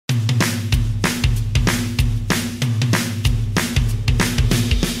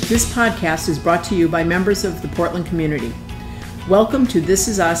This podcast is brought to you by members of the Portland community. Welcome to This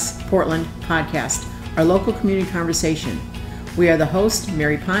Is Us Portland podcast, our local community conversation. We are the host,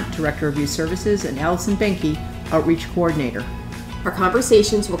 Mary Pont, Director of Youth Services, and Allison Benke, Outreach Coordinator. Our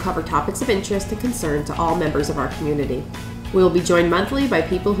conversations will cover topics of interest and concern to all members of our community. We will be joined monthly by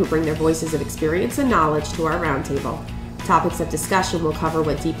people who bring their voices of experience and knowledge to our roundtable. Topics of discussion will cover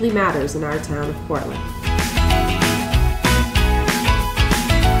what deeply matters in our town of Portland.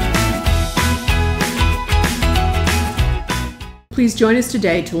 Please join us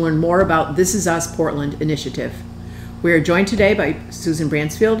today to learn more about This Is Us Portland initiative. We are joined today by Susan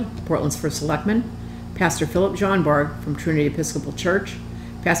Bransfield, Portland's First Selectman, Pastor Philip Johnborg from Trinity Episcopal Church,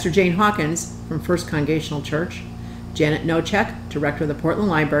 Pastor Jane Hawkins from First Congregational Church, Janet Nochek, Director of the Portland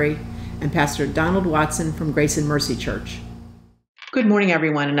Library, and Pastor Donald Watson from Grace and Mercy Church. Good morning,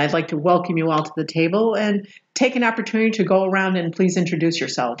 everyone, and I'd like to welcome you all to the table and take an opportunity to go around and please introduce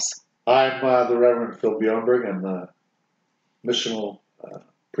yourselves. I'm the Reverend Phil Bjornberg. I'm the missional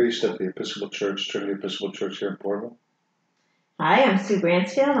priest at the Episcopal Church, Trinity Episcopal Church here in Portland. Hi, I'm Sue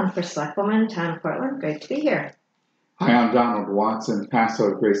Bransfield. I'm First Selectwoman, Town of Portland. Great to be here. Hi, I'm Donald Watson,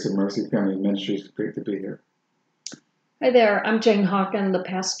 pastor of Grace and Mercy Family Ministries. Great to be here. Hi there, I'm Jane Hawkins, the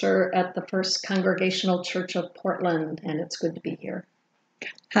pastor at the First Congregational Church of Portland, and it's good to be here.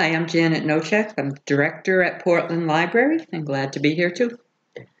 Hi, I'm Janet Nochek. I'm director at Portland Library. I'm glad to be here too.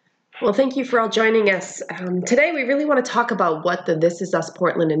 Well, thank you for all joining us. Today, we really want to talk about what the This Is Us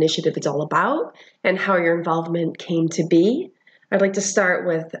Portland initiative is all about and how your involvement came to be. I'd like to start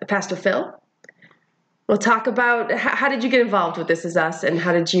with Pastor Phil. We'll talk about how did you get involved with This Is Us, and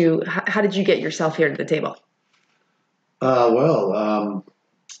how did you get yourself here to the table? I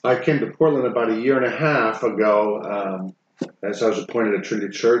came to Portland about a year and a half ago as I was appointed at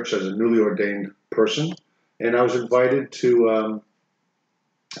Trinity Church as a newly ordained person, and I was invited to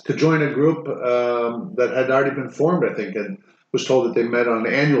join a group that had already been formed, I think, and was told that they met on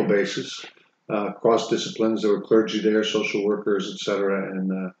an annual basis, cross disciplines. There were clergy there, social workers, etc.,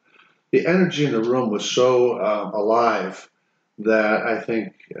 and the energy in the room was so alive that I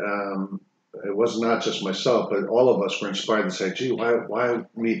think it was not just myself, but all of us were inspired to say, gee, why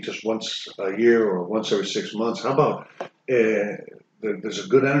meet just once a year or once every 6 months? How about there's a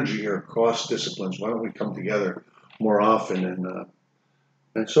good energy here across disciplines. Why don't we come together more often?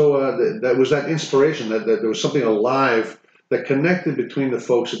 And so that was that inspiration, that there was something alive that connected between the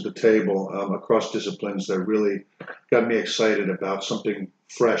folks at the table across disciplines that really got me excited about something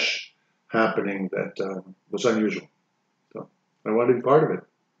fresh happening that was unusual. So I wanted to be part of it.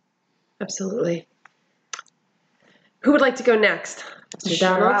 Absolutely. Who would like to go next? Mr.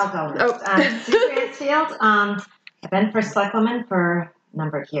 Sure, Donald? I'll go next. Sue Bransfield. I've been First Selectwoman for a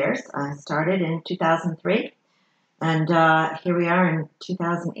number of years. I started in 2003, and here we are in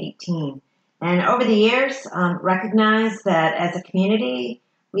 2018. And over the years, recognize that as a community,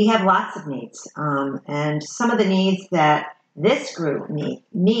 we have lots of needs. And some of the needs that this group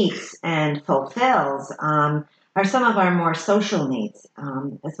meets and fulfills are some of our more social needs,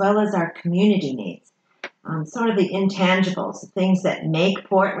 as well as our community needs. Sort of the intangibles, the things that make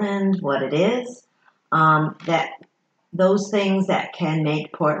Portland what it is, that those things that can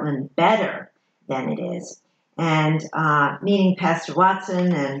make Portland better than it is. And meeting Pastor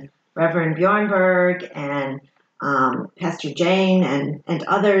Watson and Reverend Bjornberg and Pastor Jane and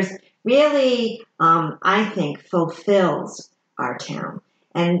others really, I think, fulfills our town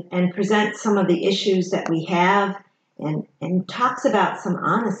and presents some of the issues that we have and talks about some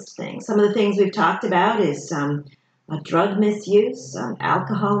honest things. Some of the things we've talked about is drug misuse,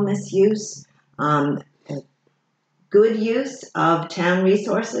 alcohol misuse, good use of town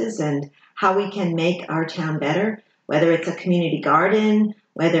resources and how we can make our town better, whether it's a community garden,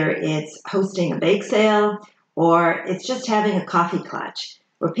 whether it's hosting a bake sale, or it's just having a coffee clutch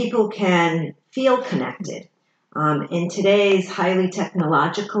where people can feel connected. In today's highly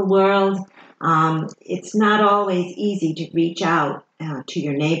technological world, it's not always easy to reach out to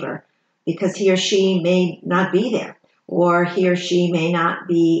your neighbor because he or she may not be there, or he or she may not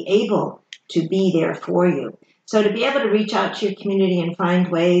be able to be there for you. So to be able to reach out to your community and find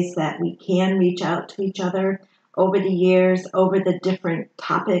ways that we can reach out to each other over the years, over the different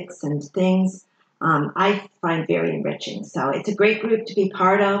topics and things, I find very enriching. So it's a great group to be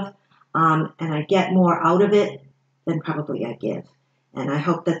part of, and I get more out of it than probably I give. And I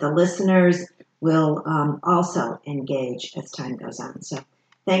hope that the listeners will also engage as time goes on. So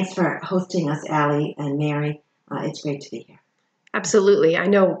thanks for hosting us, Allie and Mary. It's great to be here. Absolutely. I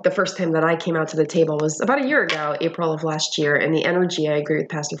know the first time that I came out to the table was about a year ago, April of last year, and the energy, I agree with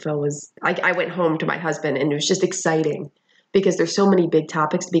Pastor Phil, was I went home to my husband, and it was just exciting because there's so many big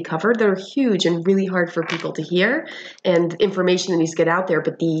topics to be covered that are huge and really hard for people to hear, and information that needs to get out there.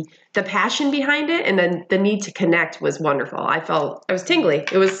 But the passion behind it and then the need to connect was wonderful. I was tingly.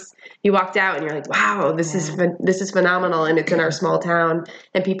 It was, you walked out and you're like, wow, this is phenomenal, and it's in our small town,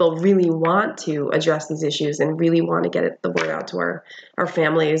 and people really want to address these issues and really want to get the word out to our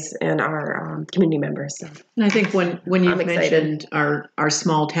families and our community members. So. And I think when you I'm excited. mentioned our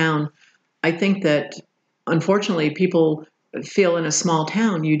small town, I think that unfortunately people feel in a small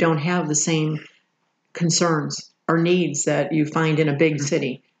town you don't have the same concerns or needs that you find in a big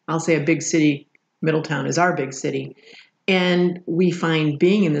city. I'll say a big city, Middletown is our big city. And we find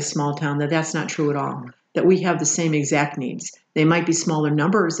being in this small town that that's not true at all, that we have the same exact needs. They might be smaller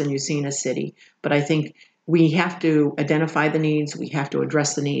numbers than you see in a city, but I think we have to identify the needs, we have to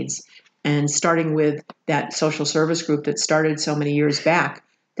address the needs. And starting with that social service group that started so many years back,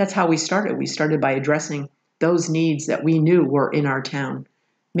 that's how we started. We started by addressing those needs that we knew were in our town.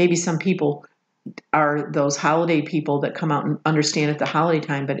 Maybe some people are those holiday people that come out and understand at the holiday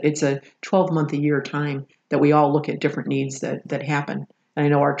time, but it's a 12-month-a-year time that we all look at different needs that happen. And I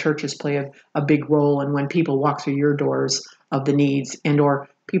know our churches play a big role in when people walk through your doors of the needs and or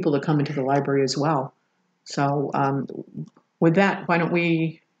people that come into the library as well. So with that, why don't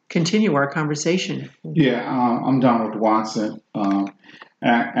we continue our conversation? Yeah, I'm Donald Watson,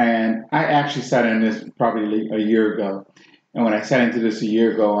 and I actually sat in this probably a year ago. And when I sat into this a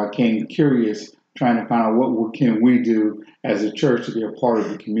year ago, I came curious, trying to find out what can we do as a church to be a part of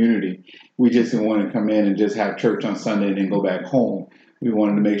the community. We just didn't want to come in and just have church on Sunday and then go back home. We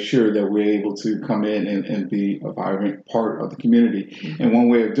wanted to make sure that we're able to come in and be a vibrant part of the community. Mm-hmm. And one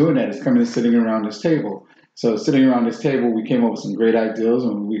way of doing that is coming and sitting around this table. So sitting around this table, we came up with some great ideas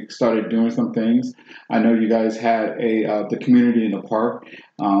and we started doing some things. I know you guys had the community in the park,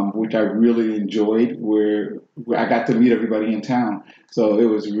 which I really enjoyed, where I got to meet everybody in town. So it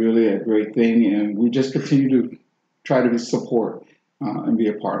was really a great thing, and we just continue to try to support and be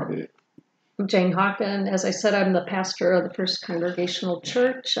a part of it. I'm Jane Hawken. As I said, I'm the pastor of the First Congregational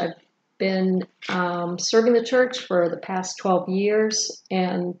Church. I've been serving the church for the past 12 years,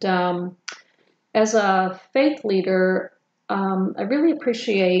 and as a faith leader, I really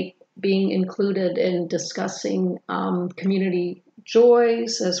appreciate being included in discussing community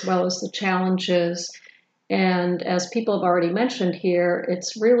joys as well as the challenges. And as people have already mentioned here,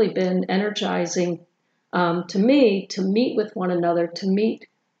 it's really been energizing to me to meet with one another, to meet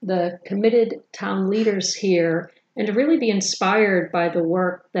the committed town leaders here, and to really be inspired by the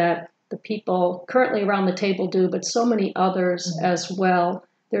work that the people currently around the table do, but so many others as well.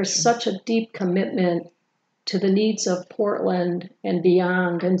 There's such a deep commitment to the needs of Portland and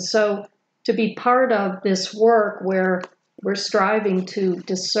beyond. And so to be part of this work where we're striving to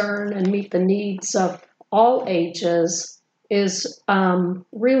discern and meet the needs of all ages is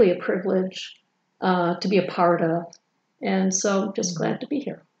really a privilege to be a part of. And so I'm just glad to be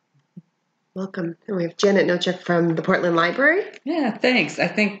here. Welcome. And we have Janet Nochek from the Portland Library. Yeah, thanks. I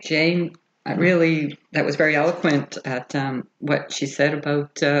think Jane that was very eloquent at what she said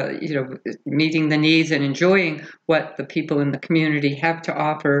about, meeting the needs and enjoying what the people in the community have to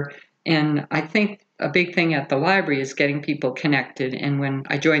offer. And I think a big thing at the library is getting people connected. And when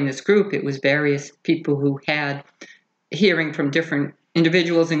I joined this group, it was various people who had hearing from different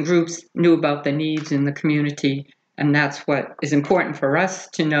individuals and groups, knew about the needs in the community. And that's what is important for us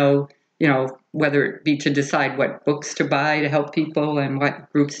to know, whether it be to decide what books to buy to help people and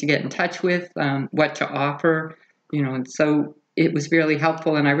what groups to get in touch with, what to offer, and so it was really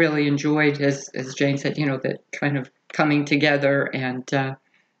helpful. And I really enjoyed, as Jane said, that kind of coming together. And, a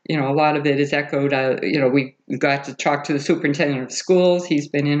lot of it is echoed. We got to talk to the superintendent of schools. He's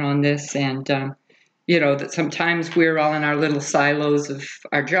been in on this. And, that sometimes we're all in our little silos of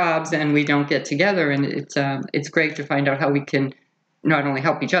our jobs and we don't get together. And it's great to find out how we can not only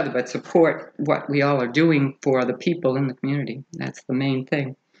help each other, but support what we all are doing for the people in the community. That's the main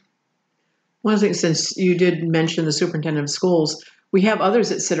thing. One thing, since you did mention the superintendent of schools, we have others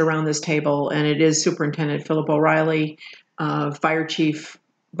that sit around this table, and it is Superintendent Philip O'Reilly, Fire Chief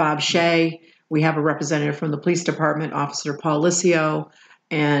Bob Shea. We have a representative from the police department, Officer Paul Licio,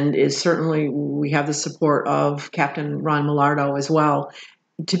 and we have the support of Captain Ron Millardo as well,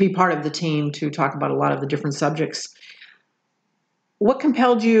 to be part of the team to talk about a lot of the different subjects. What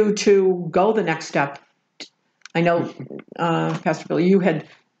compelled you to go the next step? I know, Pastor Bill, you had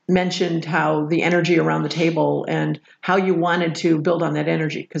mentioned how the energy around the table and how you wanted to build on that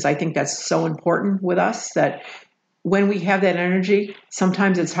energy, because I think that's so important with us, that when we have that energy,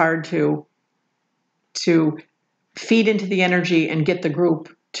 sometimes it's hard to feed into the energy and get the group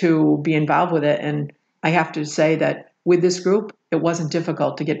to be involved with it. And I have to say that with this group, it wasn't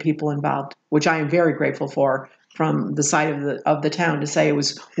difficult to get people involved, which I am very grateful for from the side of the town to say it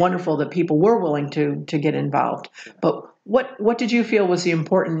was wonderful that people were willing to get involved. But what did you feel was the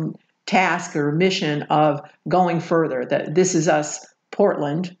important task or mission of going further, that This Is Us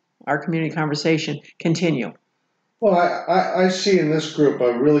Portland, our community conversation, continue? Well, I see in this group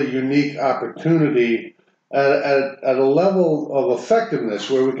a really unique opportunity at a level of effectiveness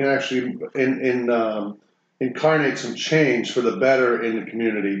where we can actually incarnate some change for the better in the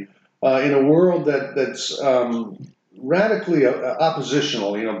community. In a world that's radically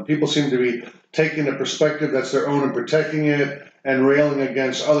oppositional, people seem to be taking a perspective that's their own and protecting it and railing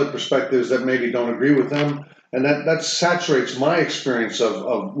against other perspectives that maybe don't agree with them. And that saturates my experience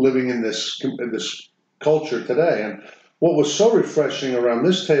of living in this culture today. And what was so refreshing around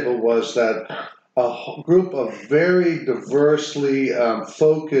this table was that a group of very diversely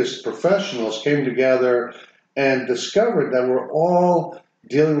focused professionals came together and discovered that we're all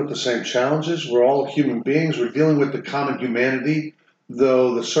dealing with the same challenges. We're all human beings. We're dealing with the common humanity,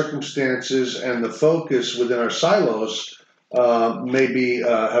 though the circumstances and the focus within our silos maybe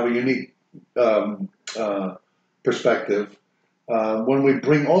have a unique perspective. When we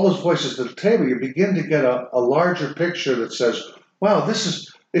bring all those voices to the table, you begin to get a larger picture that says, wow,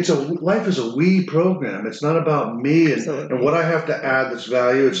 life is a we program. It's not about me and what I have to add that's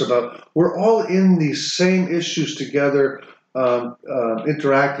value. It's about we're all in these same issues together,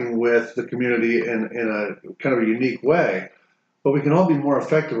 interacting with the community in a kind of a unique way. But we can all be more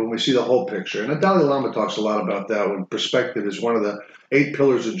effective when we see the whole picture. And the Dalai Lama talks a lot about that, when perspective is one of the 8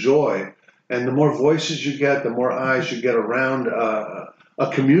 pillars of joy. And the more voices you get, the more eyes you get around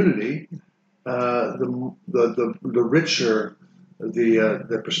a community, the richer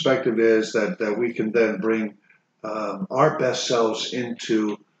the perspective is that we can then bring our best selves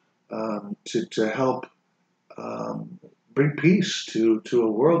into to help bring peace to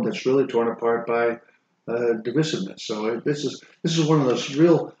a world that's really torn apart by divisiveness. So this is one of those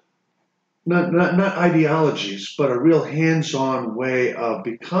real not ideologies, but a real hands-on way of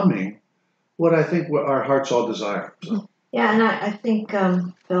becoming what I think our hearts all desire. So. Yeah, and I think,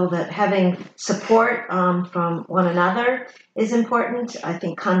 Bill, that having support from one another is important. I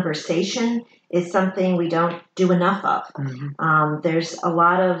think conversation is something we don't do enough of. Mm-hmm. There's a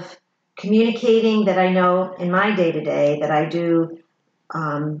lot of communicating that I know in my day-to-day that I do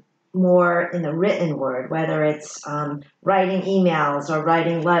more in the written word, whether it's writing emails or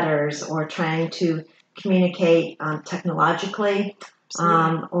writing letters or trying to communicate technologically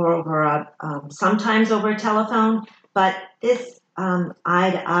or over sometimes over a telephone. But this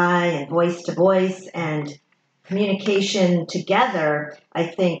eye to eye and voice to voice and communication together, I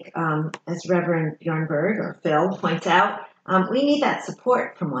think, as Reverend Bjornberg or Phil points out, we need that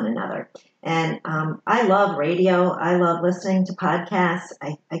support from one another. And I love radio. I love listening to podcasts.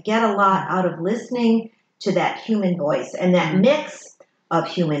 I get a lot out of listening to that human voice and that mix of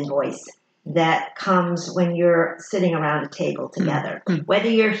human voice that comes when you're sitting around a table together. Whether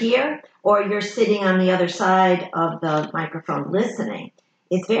you're here or you're sitting on the other side of the microphone listening,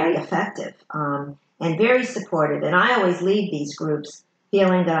 it's very effective and very supportive. And I always leave these groups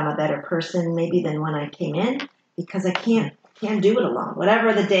feeling that I'm a better person maybe than when I came in, because I can't do it alone.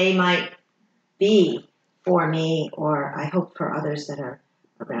 Whatever the day might be for me, or I hope for others that are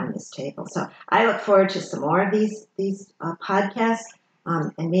around this table. So I look forward to some more of these podcasts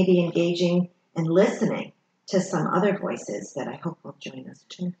and maybe engaging and listening to some other voices that I hope will join us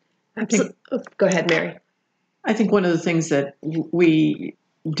too. Go ahead, Mary. I think one of the things that we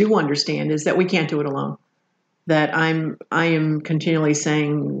do understand is that we can't do it alone. That I am continually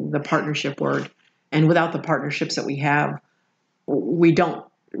saying the partnership word, and without the partnerships that we have, we don't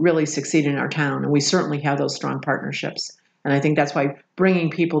really succeed in our town, and we certainly have those strong partnerships. And I think that's why bringing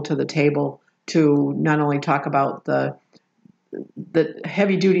people to the table to not only talk about the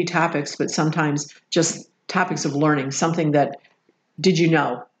heavy duty topics, but sometimes just topics of learning, something that did you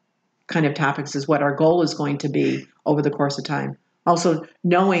know kind of topics is what our goal is going to be over the course of time. Also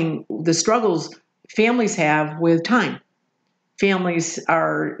knowing the struggles families have with time. Families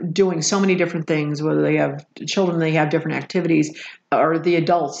are doing so many different things, whether they have children, they have different activities, or the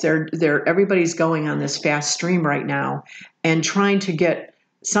adults, everybody's going on this fast stream right now and trying to get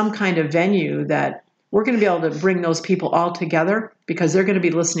some kind of venue that we're going to be able to bring those people all together, because they're going to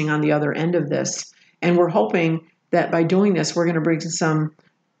be listening on the other end of this. And we're hoping that by doing this, we're going to bring some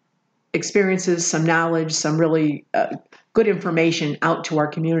experiences, some knowledge, some really good information out to our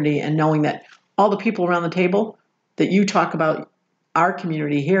community, and knowing that all the people around the table that you talk about our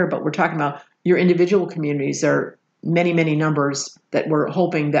community here, but we're talking about your individual communities. There are many, many numbers that we're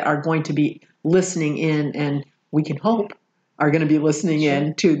hoping that are going to be listening in and we can hope, are going to be listening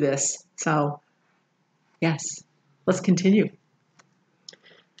in to this. So, yes, let's continue.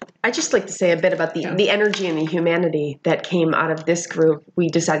 I'd just like to say a bit about the energy and the humanity that came out of this group. We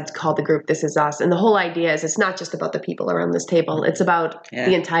decided to call the group This Is Us. And the whole idea is it's not just about the people around this table. It's about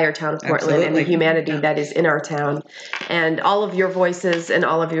the entire town of Portland and the humanity that is in our town. And all of your voices and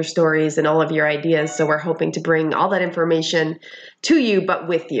all of your stories and all of your ideas. So we're hoping to bring all that information to you, but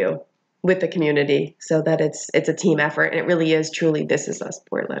with you, with the community, so that it's a team effort. And it really is truly This Is Us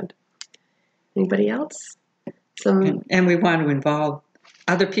Portland. Anybody else? And we want to involve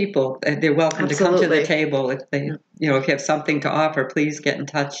other people. They're welcome to come to the table. If they, if you have something to offer, please get in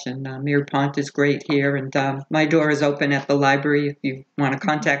touch. And Mayor Pont is great here, and my door is open at the library. If you want to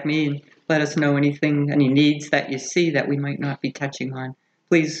contact me and let us know any needs that you see that we might not be touching on,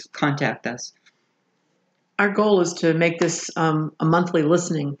 please contact us. Our goal is to make this a monthly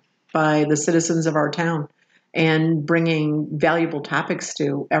listening by the citizens of our town, and bringing valuable topics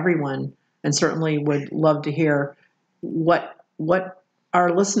to everyone. And certainly would love to hear what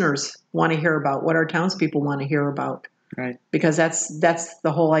our listeners want to hear about, what our townspeople want to hear about. Right. Because that's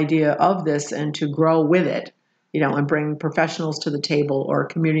the whole idea of this, and to grow with it, and bring professionals to the table or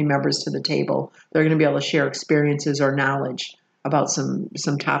community members to the table. They're going to be able to share experiences or knowledge about some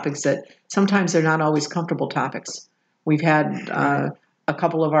topics that sometimes they're not always comfortable topics. We've had a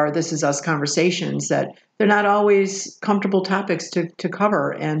couple of our This Is Us conversations that they're not always comfortable topics to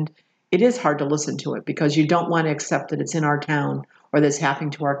cover, and it is hard to listen to it because you don't want to accept that it's in our town or that's happening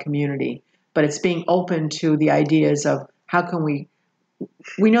to our community. But it's being open to the ideas of how can we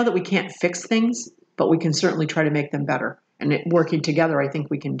know that we can't fix things, but we can certainly try to make them better. And working together, I think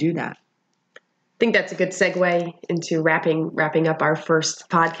we can do that. I think that's a good segue into wrapping up our first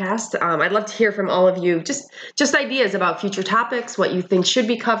podcast. I'd love to hear from all of you just ideas about future topics, what you think should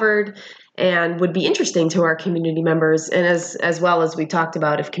be covered and would be interesting to our community members. And as well as we talked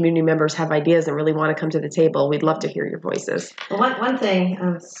about, if community members have ideas and really want to come to the table, we'd love to hear your voices. Well, one thing,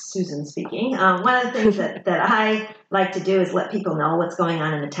 Susan speaking, one of the things that I like to do is let people know what's going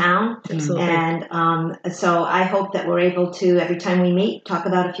on in the town. Absolutely. And so I hope that we're able to, every time we meet, talk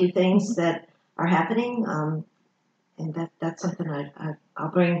about a few things that are happening. And that's something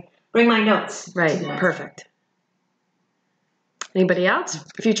I'll bring my notes. Right, perfect. Anybody else?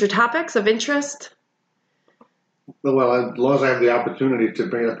 Future topics of interest? Well, as long as I have the opportunity to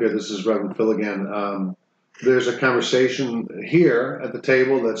bring it up here, this is Reverend Phil again. There's a conversation here at the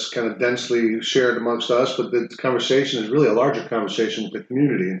table that's kind of densely shared amongst us, but the conversation is really a larger conversation with the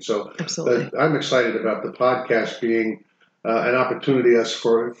community. And so I'm excited about the podcast being an opportunity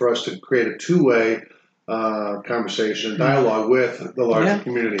for us to create a two-way conversation, dialogue with the larger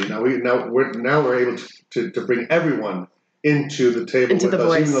community. Now we're able to bring everyone into the table with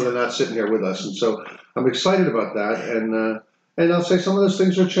us, even though they're not sitting here with us. And so I'm excited about that. And I'll say some of those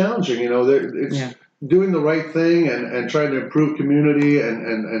things are challenging. It's doing the right thing and trying to improve community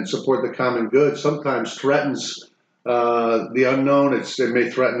and support the common good sometimes threatens the unknown. It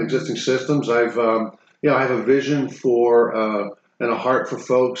may threaten existing systems. I have a vision for and a heart for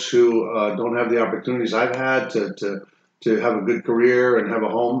folks who don't have the opportunities I've had to have a good career and have a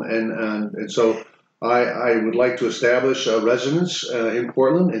home. And so I would like to establish a residence in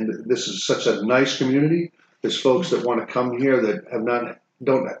Portland, and this is such a nice community. There's folks that want to come here that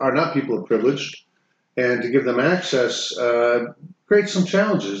are not people of privilege, and to give them access creates some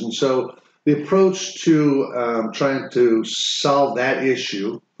challenges. And so the approach to trying to solve that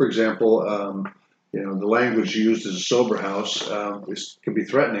issue, for example, the language used as a sober house can be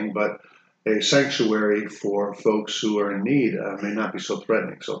threatening, but a sanctuary for folks who are in need may not be so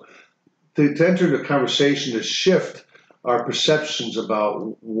threatening. So to enter into a conversation to shift our perceptions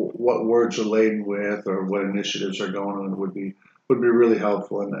about what words are laden with or what initiatives are going on would be really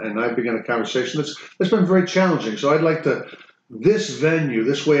helpful. And I began a conversation that's been very challenging. So I'd like this venue,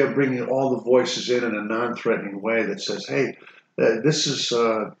 this way of bringing all the voices in a non-threatening way that says, hey, this is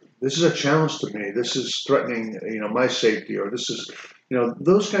a challenge to me. This is threatening, my safety, or this is,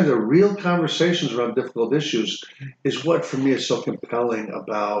 those kinds of real conversations around difficult issues is what for me is so compelling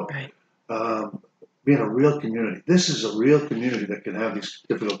about being a real community. This is a real community that can have these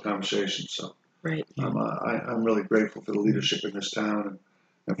difficult conversations. So I'm really grateful for the leadership in this town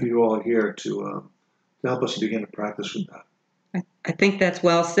and for you all here to help us begin to practice with that. I think that's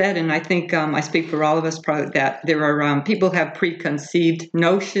well said, and I think I speak for all of us probably that there are people have preconceived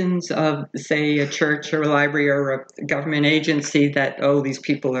notions of, say, a church or a library or a government agency that, these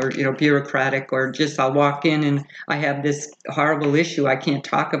people are, bureaucratic, or just I'll walk in and I have this horrible issue, I can't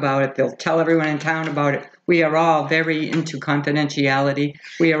talk about it, they'll tell everyone in town about it. We are all very into confidentiality.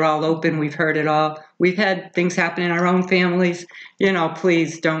 We are all open. We've heard it all. We've had things happen in our own families.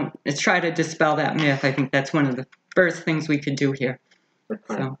 Please don't try to dispel that myth. I think that's one of the first things we could do here.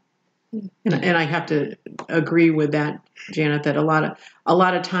 So. And I have to agree with that, Janet, that a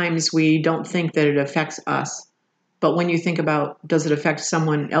lot of times we don't think that it affects us. But when you think about, does it affect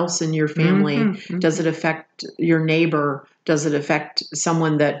someone else in your family? Mm-hmm. Does it affect your neighbor? Does it affect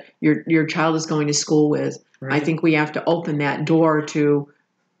someone that your child is going to school with? Right. I think we have to open that door to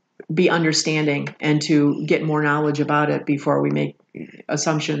be understanding and to get more knowledge about it before we make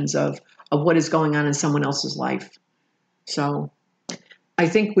assumptions of what is going on in someone else's life. So I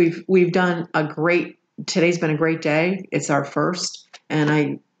think we've done today's been a great day. It's our first, and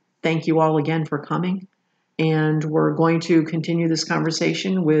I thank you all again for coming. And we're going to continue this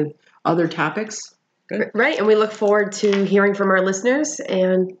conversation with other topics. Good. Right, and we look forward to hearing from our listeners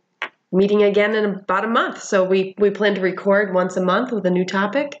and meeting again in about a month. So we plan to record once a month with a new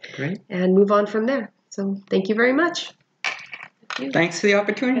topic. Great. And move on from there. So thank you very much. Thanks for the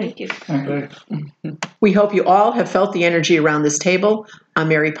opportunity. Thank you. We hope you all have felt the energy around this table. I'm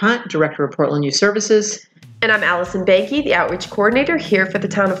Mary Pont, Director of Portland Youth Services. And I'm Allison Banky, the Outreach Coordinator here for the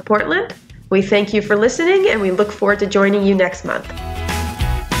Town of Portland. We thank you for listening, and we look forward to joining you next month.